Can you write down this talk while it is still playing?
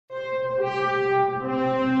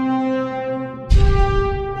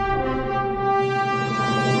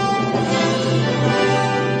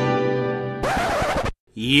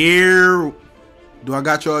Yeah. Do I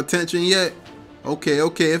got your attention yet? Okay.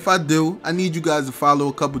 If I do, I need you guys to follow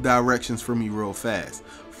a couple directions for me real fast.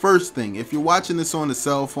 First thing, if you're watching this on the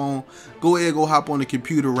cell phone, go ahead, go hop on the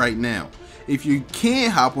computer right now. If you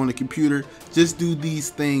can't hop on the computer, just do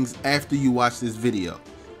these things after you watch this video.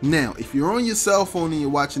 Now, if you're on your cell phone and you're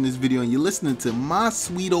watching this video and you're listening to my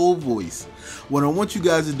sweet old voice, what I want you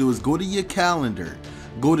guys to do is go to your calendar,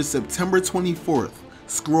 go to September 24th,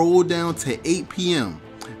 scroll down to 8 p.m.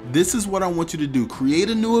 This is what I want you to do. Create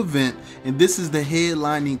a new event, and this is the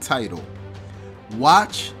headlining title.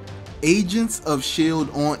 Watch Agents of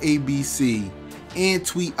S.H.I.E.L.D. on ABC and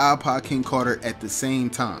tweet iPodKingCarter at the same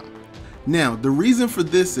time. Now, the reason for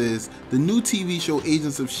this is the new TV show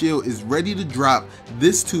Agents of S.H.I.E.L.D. is ready to drop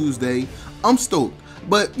this Tuesday. I'm stoked,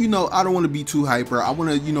 but I don't want to be too hyper. I want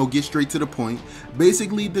to get straight to the point.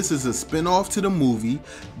 Basically, this is a spin-off to the movie.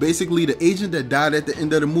 Basically, the agent that died at the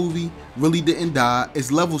end of the movie really didn't die.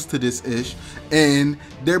 It's levels to this ish, and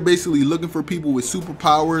they're basically looking for people with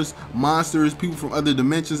superpowers, monsters, people from other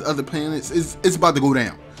dimensions, other planets. It's about to go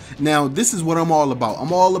down. Now, this is what I'm all about.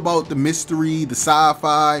 I'm all about the mystery, the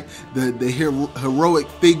sci-fi, the heroic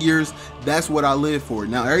figures. That's what I live for.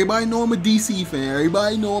 Now, everybody know I'm a DC fan.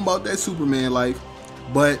 Everybody know about that Superman life.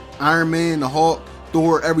 But Iron Man, the Hulk,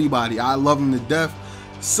 Thor, everybody, I love them to death.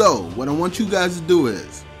 So, what I want you guys to do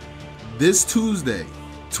is, this Tuesday,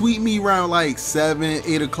 tweet me around like 7,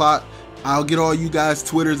 8 o'clock. I'll get all you guys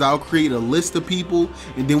Twitters. I'll create a list of people,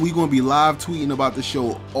 and then we're going to be live tweeting about the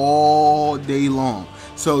show all day long.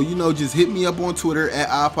 So, just hit me up on Twitter at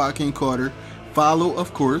iPodKingCarter. Follow,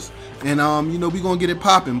 of course. And, we're going to get it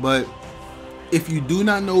popping. But if you do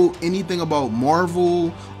not know anything about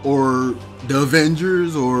Marvel or the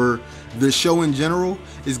Avengers or the show in general,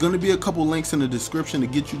 it's going to be a couple links in the description to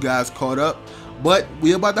get you guys caught up. But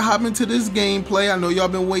we're about to hop into this gameplay. I know y'all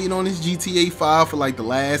been waiting on this GTA 5 for like the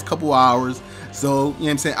last couple hours. So, you know what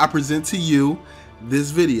I'm saying? I present to you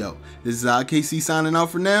this video. This is IKC signing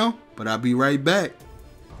out for now, but I'll be right back.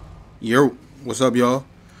 Yo, what's up, y'all?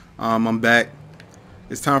 I'm back.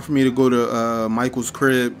 It's time for me to go to Michael's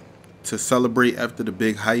crib to celebrate after the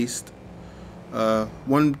big heist.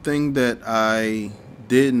 One thing that I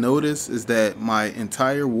did notice is that my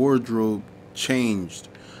entire wardrobe changed.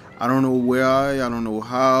 I don't know where I don't know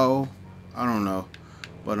how, I don't know,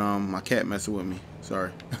 but my cat messing with me,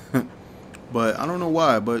 sorry. But I don't know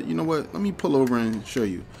why, but you know what, let me pull over and show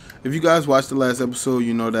you. If you guys watched the last episode,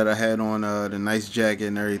 you know that I had on the nice jacket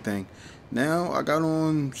and everything. Now I got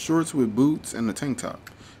on shorts with boots and a tank top.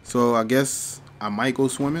 So I guess I might go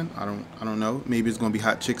swimming. I don't know. Maybe it's gonna be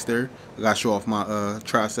hot chicks there. I gotta show off my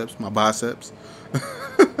triceps, my biceps.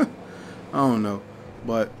 I don't know,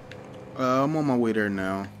 but I'm on my way there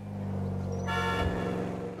now.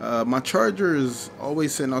 My charger is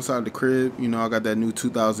always sitting outside the crib. I got that new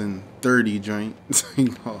 2030 joint.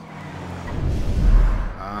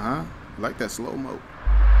 Like that slow-mo.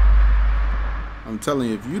 I'm telling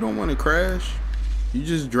you, if you don't want to crash, you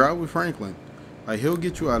just drive with Franklin. Like, he'll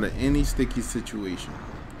get you out of any sticky situation.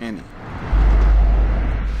 Any.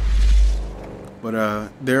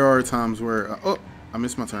 But there are times where oh, I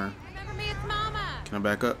missed my turn. Remember me, it's Mama. Can I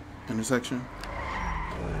back up? Intersection.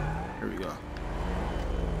 Here we go.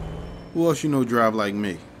 Who else drive like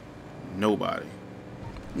me? Nobody.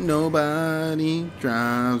 Nobody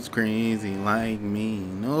drives crazy like me.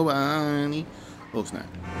 Nobody. Oh, snap.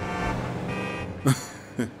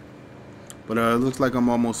 But it looks like I'm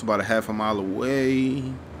almost about a half a mile away.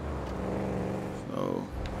 So.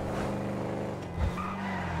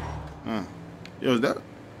 Yo, is that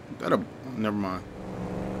a... Never mind.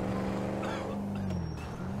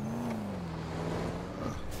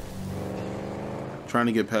 Trying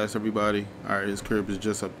to get past everybody. Alright, his crib is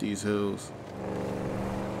just up these hills.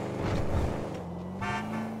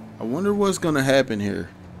 I wonder what's gonna happen here.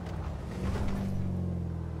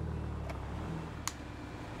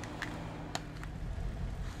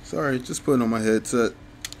 Sorry, just putting on my headset.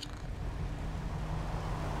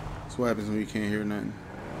 That's what happens when you can't hear nothing.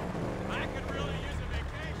 I could really use a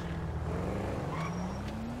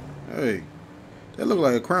vacation. Hey, that look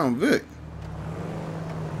like a Crown Vic.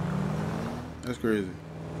 That's crazy.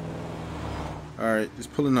 Alright,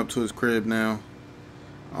 just pulling up to his crib now.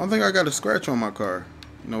 I don't think I got a scratch on my car.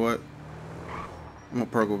 You know what? I'm gonna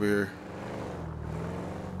park over here.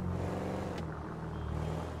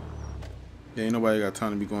 Yeah, ain't nobody got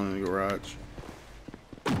time to be going in the garage.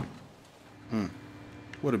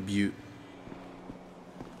 What a beaut.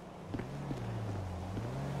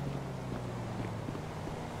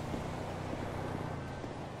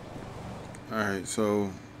 Alright,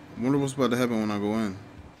 so I wonder what's about to happen when I go in.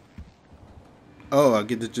 Oh, I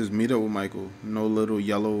get to just meet up with Michael. No little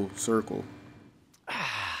yellow circle.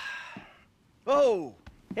 Oh,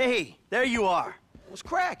 hey, there you are. What's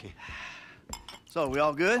cracking? So, we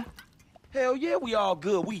all good? Hell yeah, we all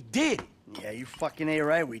good. We did it. Yeah, you fucking ain't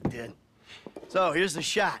right, we did. So, here's the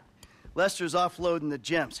shot. Lester's offloading the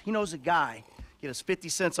gems. He knows a guy. Get us 50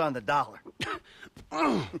 cents on the dollar.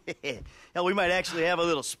 Hell, we might actually have a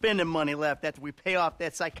little spending money left after we pay off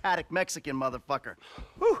that psychotic Mexican motherfucker.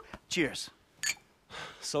 Whew. Cheers.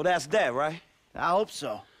 So that's that, right? I hope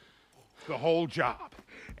so. The whole job.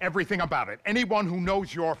 Everything about it. Anyone who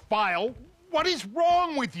knows your file, what is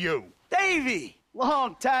wrong with you? Davey!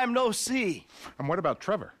 Long time no see. And what about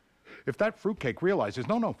Trevor? If that fruitcake realizes,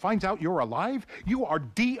 finds out you're alive, you are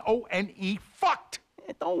D-O-N-E fucked.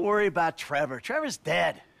 Don't worry about Trevor. Trevor's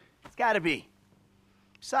dead. It's gotta be.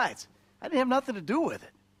 Besides, I didn't have nothing to do with it.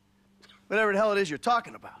 Whatever the hell it is you're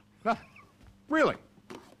talking about. Nothing. Really?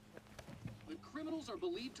 The criminals are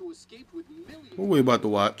believed to escape with millions. What we about to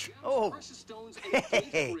watch? Oh. Precious stones and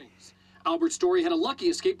gold rings. Albert's story had a lucky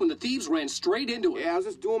escape when the thieves ran straight into it. Yeah, I was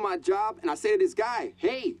just doing my job, and I say to this guy,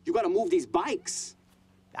 hey, you gotta move these bikes.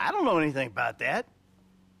 I don't know anything about that.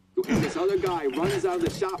 And this other guy runs out of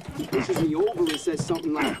the shop, pushes me over and says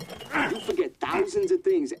something like, you forget thousands of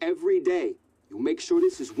things every day. You make sure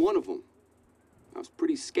this is one of them. That was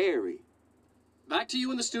pretty scary. Back to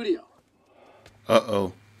you in the studio.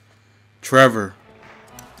 Uh-oh. Trevor.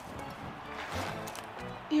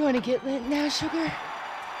 You want to get lit now, sugar?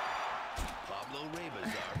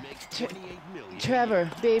 Trevor,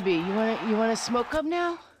 baby, you wanna smoke up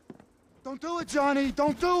now? Don't do it, Johnny.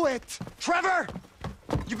 Don't do it. Trevor!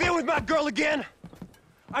 You been with my girl again?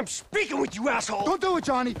 I'm speaking with you, asshole! Don't do it,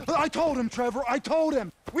 Johnny. I told him, Trevor. I told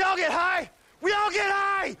him. We all get high! We all get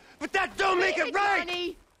high! But that don't make it right!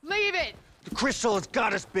 Johnny, leave it! The crystal has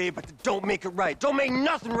got us, babe, but that don't make it right. Don't make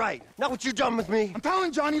nothing right. Not what you done with me. I'm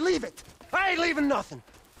telling Johnny, leave it. I ain't leaving nothing.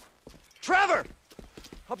 Trevor!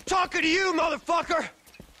 I'm talking to you, motherfucker!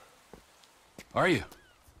 Are you?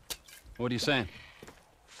 What are you saying?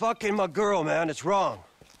 Fucking my girl, man. It's wrong.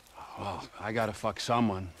 Well, I gotta fuck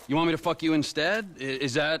someone. You want me to fuck you instead?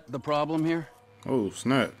 Is that the problem here? Oh,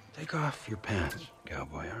 snap. Take off your pants,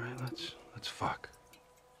 cowboy, all right? Let's fuck.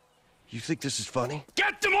 You think this is funny?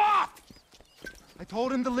 Get them off! I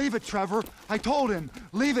told him to leave it, Trevor. I told him.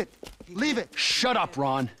 Leave it. Leave it. Shut up,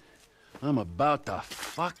 Ron. I'm about to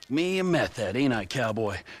fuck me a meth head, ain't I,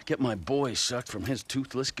 cowboy? Get my boy sucked from his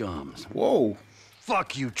toothless gums. Whoa.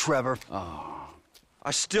 Fuck you, Trevor. Oh.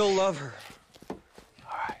 I still love her. All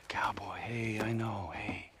right, cowboy. Hey, I know.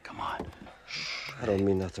 Hey, come on. I don't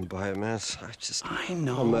mean nothing by it, man. I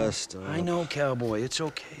know. I'm messed up. I know, cowboy. It's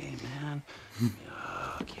okay, man.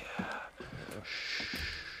 Yuck, yeah.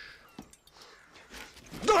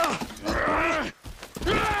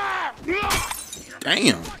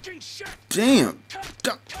 Damn. Damn.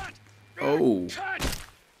 Oh.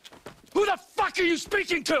 Who the fuck are you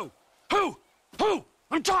speaking to? Who?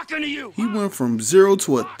 I'm talking to you. He went from 0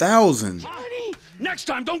 to 1,000. Next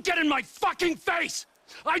time, don't get in my fucking face.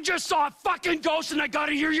 I just saw a fucking ghost and I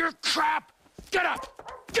gotta hear your crap. Get up.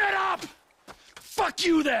 Get up. Fuck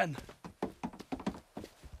you then.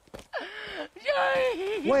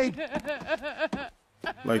 Wait.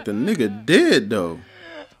 Like the nigga dead though.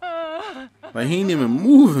 Like he ain't even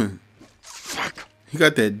moving. Fuck. He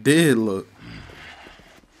got that dead look.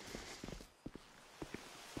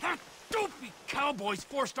 That dopey cowboys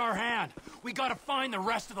forced our hand. We gotta find the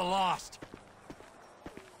rest of the lost.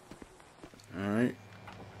 Alright.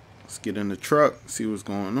 Let's get in the truck, see what's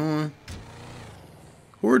going on.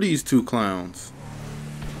 Who are these two clowns?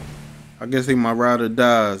 I guess they my ride or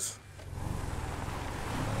dies.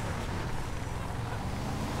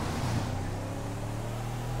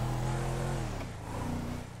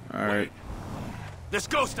 Alright. This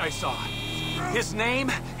ghost I saw. His name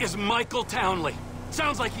is Michael Townley.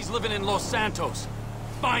 Sounds like he's living in Los Santos.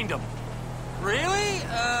 Find him. Really?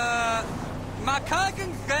 My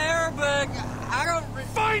cousin's there, but I don't...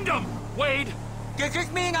 Find him, Wade! Does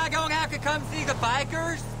this mean I don't have to come see the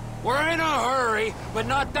bikers? We're in a hurry, but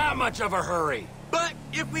not that much of a hurry. But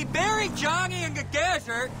if we bury Johnny in the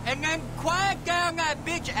desert and then quiet down that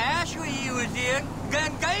bitch Ashley he was in,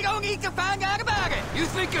 then they don't need to find out about it. You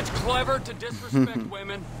think it's clever to disrespect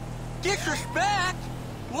women? Disrespect?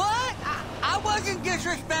 What? I wasn't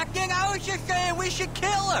disrespecting. I was just saying we should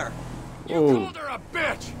kill her. You called her a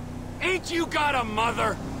bitch. Ain't you got a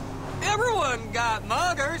mother? Everyone got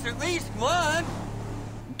mothers, at least one.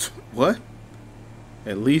 What?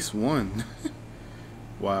 At least one.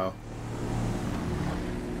 Wow.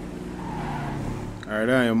 Alright,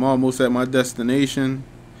 I am almost at my destination.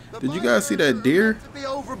 Did you guys see that deer? To be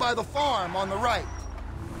over by the farm on the right.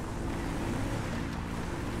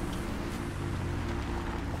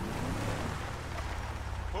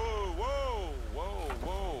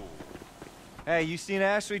 Hey, you seen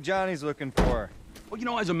Ashley? Johnny's looking for her. Well, you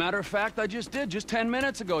know, as a matter of fact, I just did, just 10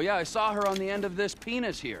 minutes ago. Yeah, I saw her on the end of this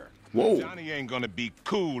penis here. Whoa. Johnny ain't gonna be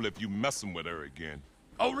cool if you messing with her again.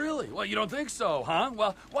 Oh, really? Well, you don't think so, huh?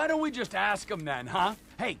 Well, why don't we just ask him then, huh?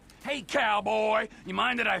 Hey, cowboy, you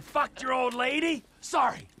mind that I fucked your old lady?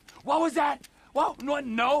 Sorry. What was that? Well,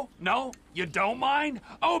 no, you don't mind?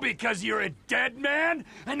 Oh, because you're a dead man?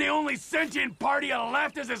 And the only sentient part you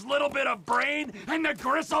left is this little bit of brain and the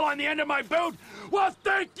gristle on the end of my boot? Well,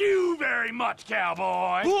 thank you very much,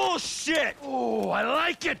 cowboy. Bullshit! Oh, I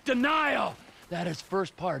like it, denial. That is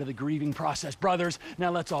first part of the grieving process, brothers.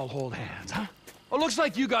 Now let's all hold hands, huh? Well, looks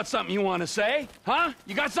like you got something you want to say, huh?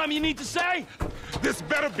 You got something you need to say? This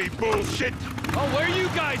better be bullshit. Oh, where you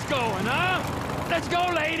guys going, huh? Let's go,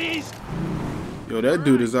 ladies. Yo, that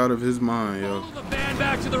dude is out of his mind, yo. Follow the band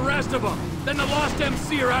back to the rest of them. Then the lost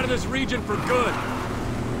MC are out of this region for good.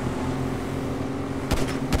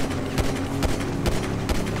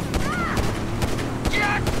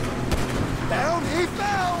 Down he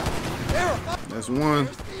fell. That's one.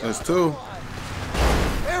 That's two.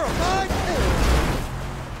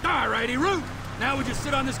 Alrighty, Root. Now we just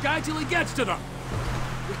sit on this guy till he gets to them.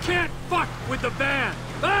 We can't fuck with the van,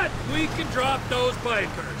 but we can drop those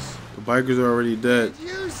bikers. The bikers are already dead. Did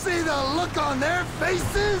you see the look on their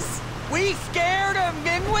faces? We scared them,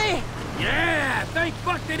 didn't we? Yeah, thank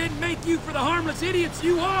fuck they didn't make you for the harmless idiots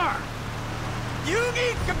you are. You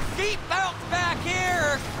need some seat belts back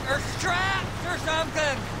here, or straps or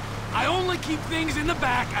something. I only keep things in the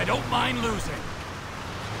back I don't mind losing.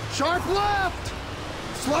 Sharp left!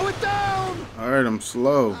 Slow it down! Alright, I'm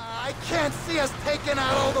slow. I can't see us taking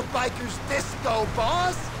out all the bikers disco,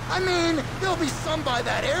 boss. I mean, there'll be some by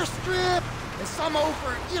that airstrip, and some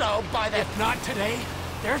over, you know, by that... If not today,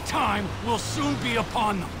 their time will soon be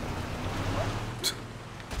upon them.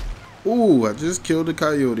 Ooh, I just killed a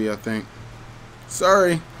coyote, I think.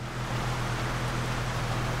 Sorry.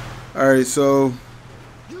 Alright, so...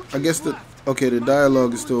 I guess the... Okay, the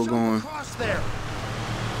dialogue is still going.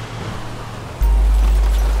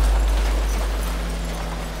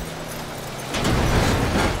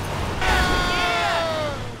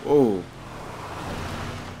 Oh,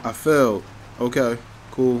 I failed. Okay,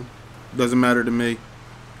 cool. Doesn't matter to me.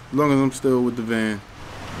 As long as I'm still with the van.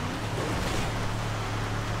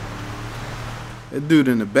 That dude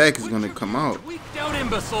in the back is gonna come out. Tweaked out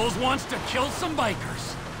imbeciles wants to kill some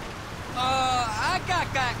bikers. I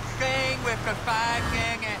got that thing with the 5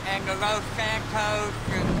 thing and the Los Santos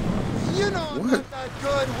and... You know, I'm not that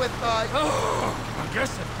good with, Oh, I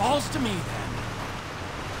guess it falls to me then.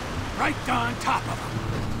 Right on top of them.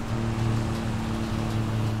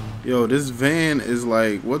 Yo, this van is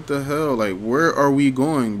like, what the hell? Like, where are we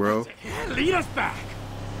going, bro? Yeah, lead us back.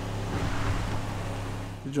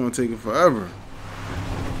 It's gonna take it forever.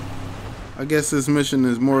 I guess this mission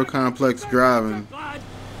is more complex driving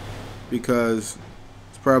because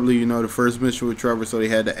it's probably, you know, the first mission with Trevor, so they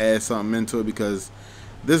had to add something into it because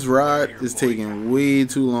this ride is taking way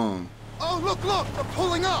too long. Oh, look, they're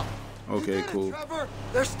pulling up. Okay, cool. Trevor,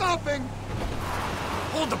 they're stopping.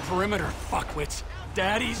 Hold the perimeter, fuckwits.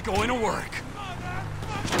 Daddy's going to work.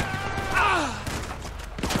 Ah!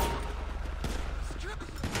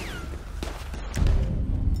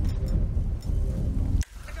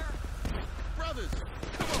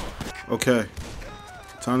 Okay,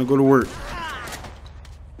 time to go to work.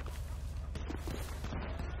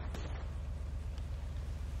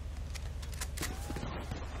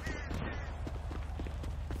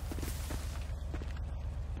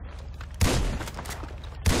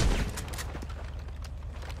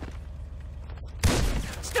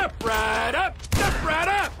 Step right up! Step right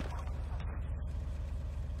up!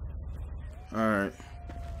 Alright.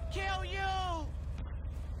 Kill you!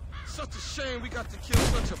 Such a shame we got to kill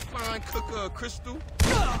such a fine cooker of crystal.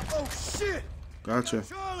 Oh, shit! Gotcha.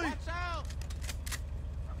 Charlie!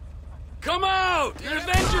 Come out! An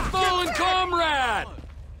adventure fallen comrade!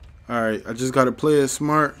 Alright, I just gotta play it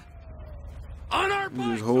smart. On our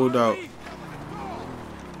Just hold out.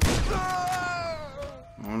 I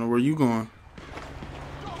don't know where you going.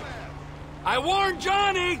 I warned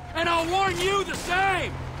Johnny, and I'll warn you the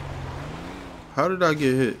same! How did I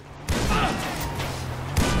get hit?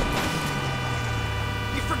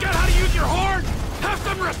 You forget how to use your horn? Have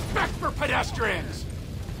some respect for pedestrians!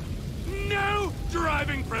 No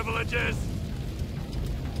driving privileges!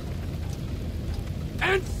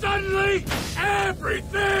 And suddenly,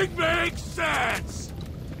 everything makes sense!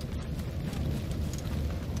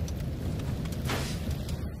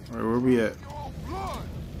 Alright, where we at?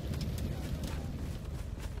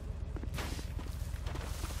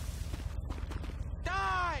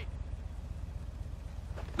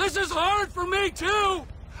 This is hard for me, too!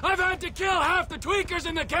 I've had to kill half the tweakers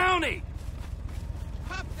in the county!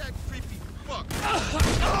 Pop that creepy fuck!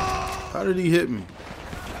 How did he hit me?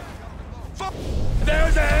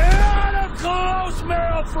 There's a lot of close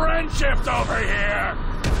male friendships over here!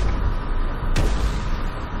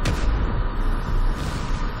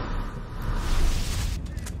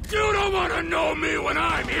 You don't want to know me when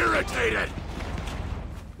I'm irritated!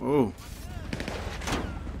 Oh.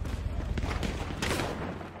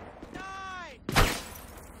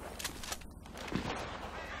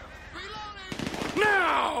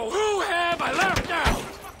 Now, who have I left out?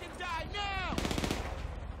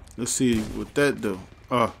 Let's see what that do.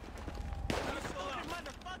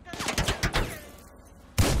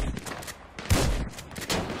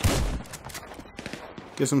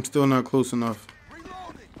 Guess I'm still not close enough.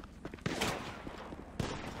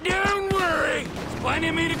 Don't worry, there's plenty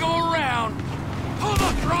of me to go around. Pull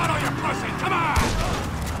the throttle, you pussy! Come on!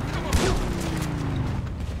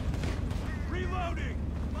 Reloading.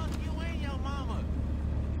 Fuck you and your mama.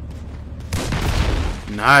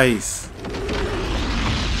 Nice.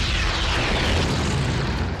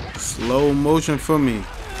 Slow motion for me.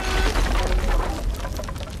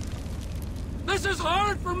 This is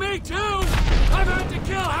hard for me too. I've had to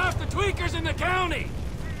kill half the tweakers in the county.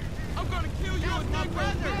 I'm gonna kill you with my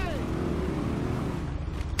brother.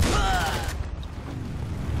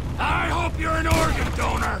 I hope you're an organ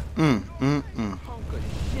donor. Hunk of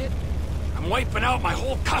shit. I'm wiping out my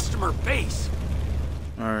whole customer base.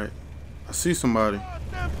 All right, I see somebody.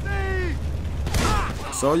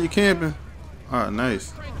 Saw you camping. All right,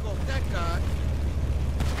 nice.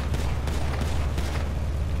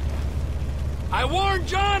 I warned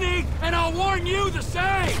Johnny, and I'll warn you the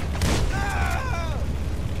same.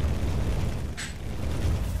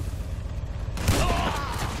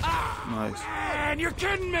 Nice. Man, you're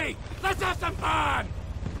kidding me. Let's have some fun.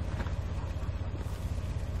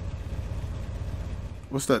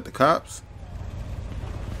 What's that? The cops?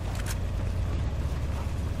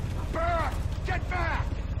 Back! Get back!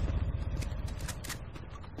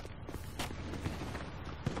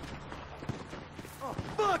 Oh,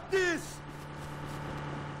 fuck this!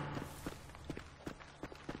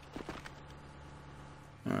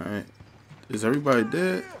 All right. Is everybody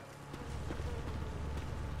dead?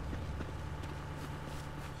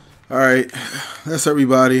 All right. That's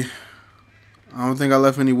everybody. I don't think I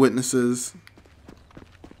left any witnesses.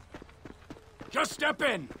 Just step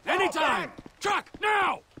in. Anytime. Truck,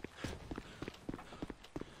 now!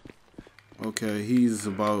 Okay, he's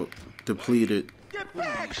about depleted. What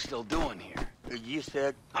are you still doing here? You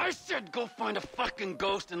said? I said go find a fucking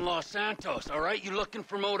ghost in Los Santos, all right? You looking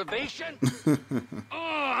for motivation?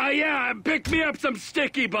 Oh, yeah, pick me up some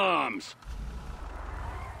sticky bombs.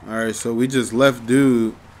 All right, so we just left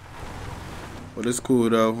dude. But it's cool,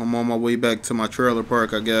 though. I'm on my way back to my trailer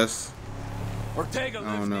park, I guess. Ortega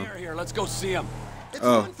lives near here. Let's go see him. It's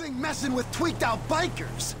one thing messing with tweaked out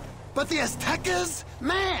bikers, but the Aztecas?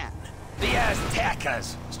 Man! The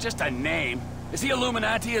Aztecas. It's just a name. Is he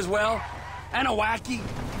Illuminati as well? Anunnaki?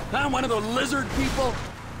 Huh? One of the lizard people?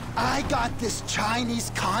 I got this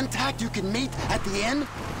Chinese contact you can meet at the inn.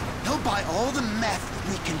 He'll buy all the meth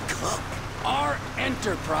we can cook. Our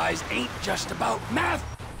enterprise ain't just about meth.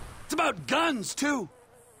 It's about guns, too.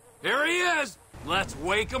 Here he is. Let's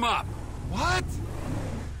wake him up. What?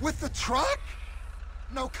 With the truck?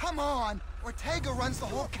 No, come on. Ortega runs the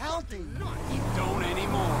whole county. He don't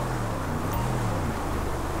anymore.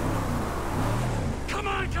 Come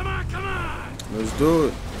on, come on, come on! Let's do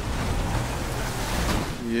it.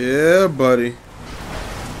 Yeah, buddy.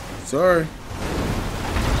 Sorry.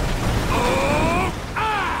 Oh!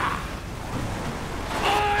 Ah!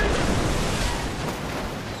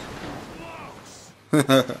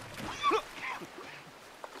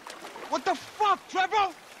 What the fuck,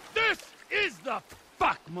 Trevor? This is the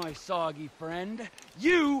fuck, my soggy friend.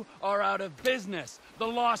 You are out of business. The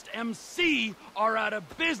Lost MC are out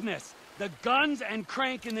of business. The guns and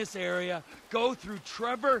crank in this area go through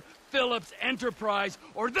Trevor Phillips' enterprise,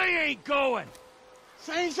 or they ain't going.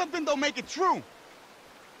 Saying something don't make it true.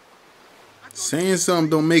 Saying something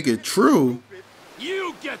don't make it true.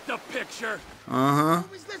 You get the picture. Uh-huh.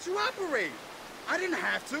 Always let you operate. I didn't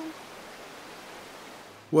have to.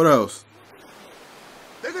 What else?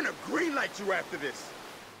 They're gonna greenlight you after this.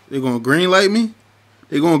 They gonna greenlight me?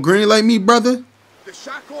 They gonna greenlight me, brother? The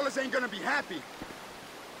shot callers ain't gonna be happy.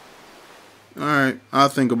 All right, I'll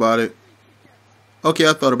think about it. Okay,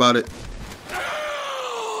 I thought about it.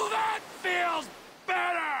 Oh, that feels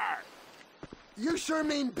better. You sure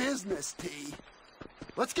mean business, T.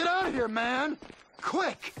 Let's get out of here, man.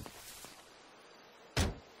 Quick.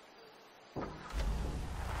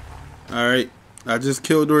 Alright, I just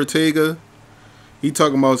killed Ortega. He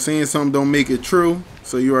talking about saying something don't make it true.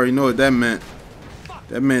 So you already know what that meant.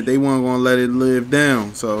 That meant they weren't going to let it live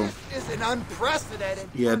down. So This is an unprecedented.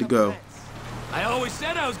 he had to go. I always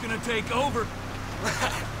said I was gonna take over.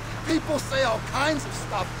 People say all kinds of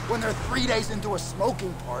stuff when they're 3 days into a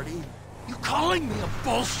smoking party. You calling me a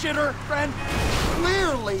bullshitter, friend?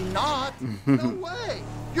 Clearly not. No way.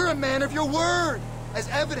 You're a man of your word, as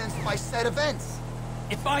evidenced by said events.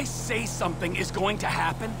 If I say something is going to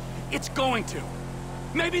happen, it's going to.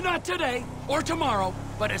 Maybe not today or tomorrow,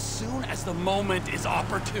 but as soon as the moment is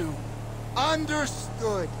opportune.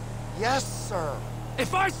 Understood. Yes, sir.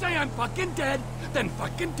 If I say I'm fucking dead, then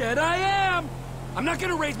fucking dead I am. I'm not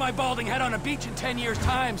gonna raise my balding head on a beach in 10 years'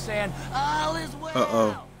 time saying, all is well.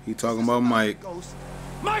 Uh-oh. He talking about Mike.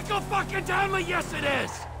 Michael fucking Townley, yes it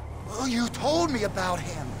is. Well, you told me about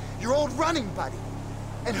him. Your old running buddy.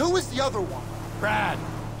 And who was the other one? Brad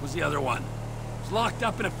was the other one. He's locked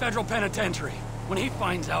up in a federal penitentiary. When he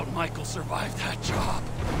finds out Michael survived that job.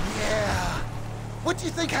 Yeah. What do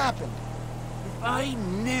you think happened? If I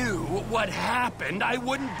knew what happened, I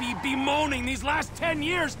wouldn't be bemoaning these last 10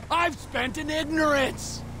 years I've spent in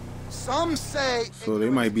ignorance. Some say... So they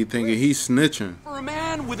might be thinking he's snitching. For a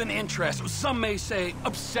man with an interest, some may say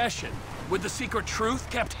obsession, with the secret truth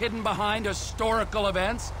kept hidden behind historical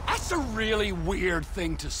events, that's a really weird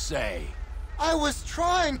thing to say. I was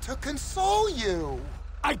trying to console you.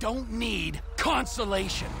 I don't need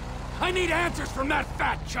consolation. I need answers from that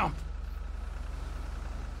fat chump.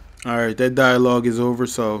 Alright, that dialogue is over,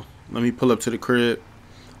 so let me pull up to the crib.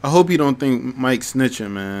 I hope you don't think Mike's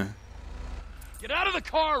snitching, man. Get out of the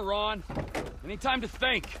car, Ron. I need time to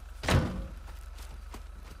think.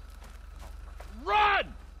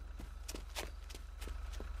 Run!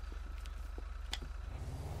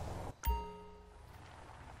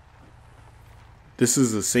 This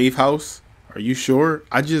is a safe house? Are you sure?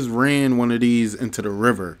 I just ran one of these into the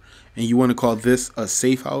river, and you want to call this a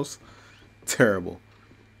safe house? Terrible.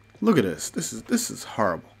 Look at this. This is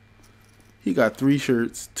horrible. He got 3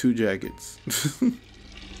 shirts, 2 jackets.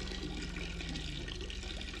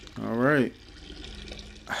 All right.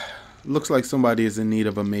 Looks like somebody is in need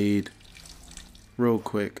of a maid. Real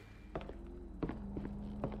quick.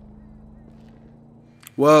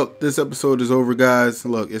 Well, this episode is over, guys.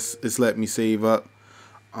 Look, it's let me save up.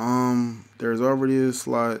 There's already a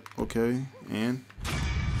slot. Okay, and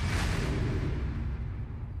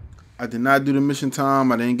I did not do the mission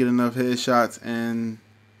time. I didn't get enough headshots and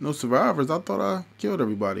no survivors. I thought I killed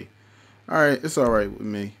everybody. Alright, it's alright with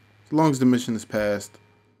me. As long as the mission is passed.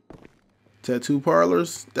 Tattoo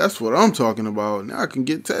parlors? That's what I'm talking about. Now I can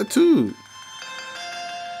get tattooed.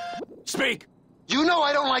 Speak! You know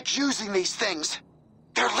I don't like using these things.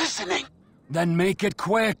 They're listening. Then make it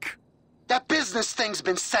quick. That business thing's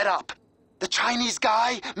been set up. The Chinese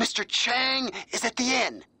guy, Mr. Chang, is at the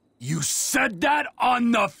inn. You said that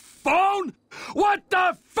on the phone? What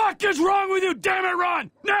the fuck is wrong with you, damn it, Ron?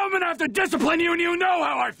 Now I'm gonna have to discipline you, and you know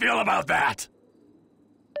how I feel about that.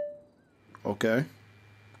 Okay.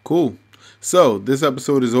 Cool. So, this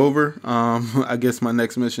episode is over. I guess my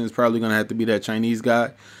next mission is probably gonna have to be that Chinese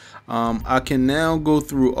guy. I can now go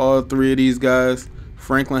through all 3 of these guys.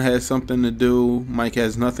 Franklin has something to do, Mike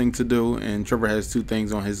has nothing to do, and Trevor has 2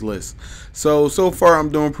 things on his list. So far I'm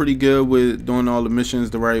doing pretty good with doing all the missions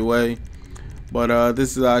the right way. But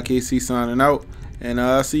this is IKC signing out, and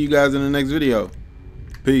I'll see you guys in the next video.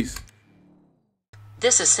 Peace.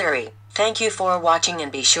 This is Siri. Thank you for watching,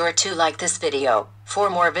 and be sure to like this video. For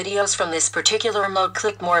more videos from this particular mode,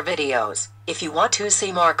 click more videos. If you want to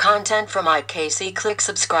see more content from IKC, click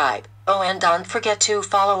subscribe. Oh, and don't forget to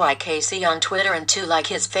follow IKC on Twitter and to like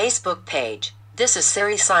his Facebook page. This is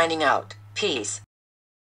Siri signing out. Peace.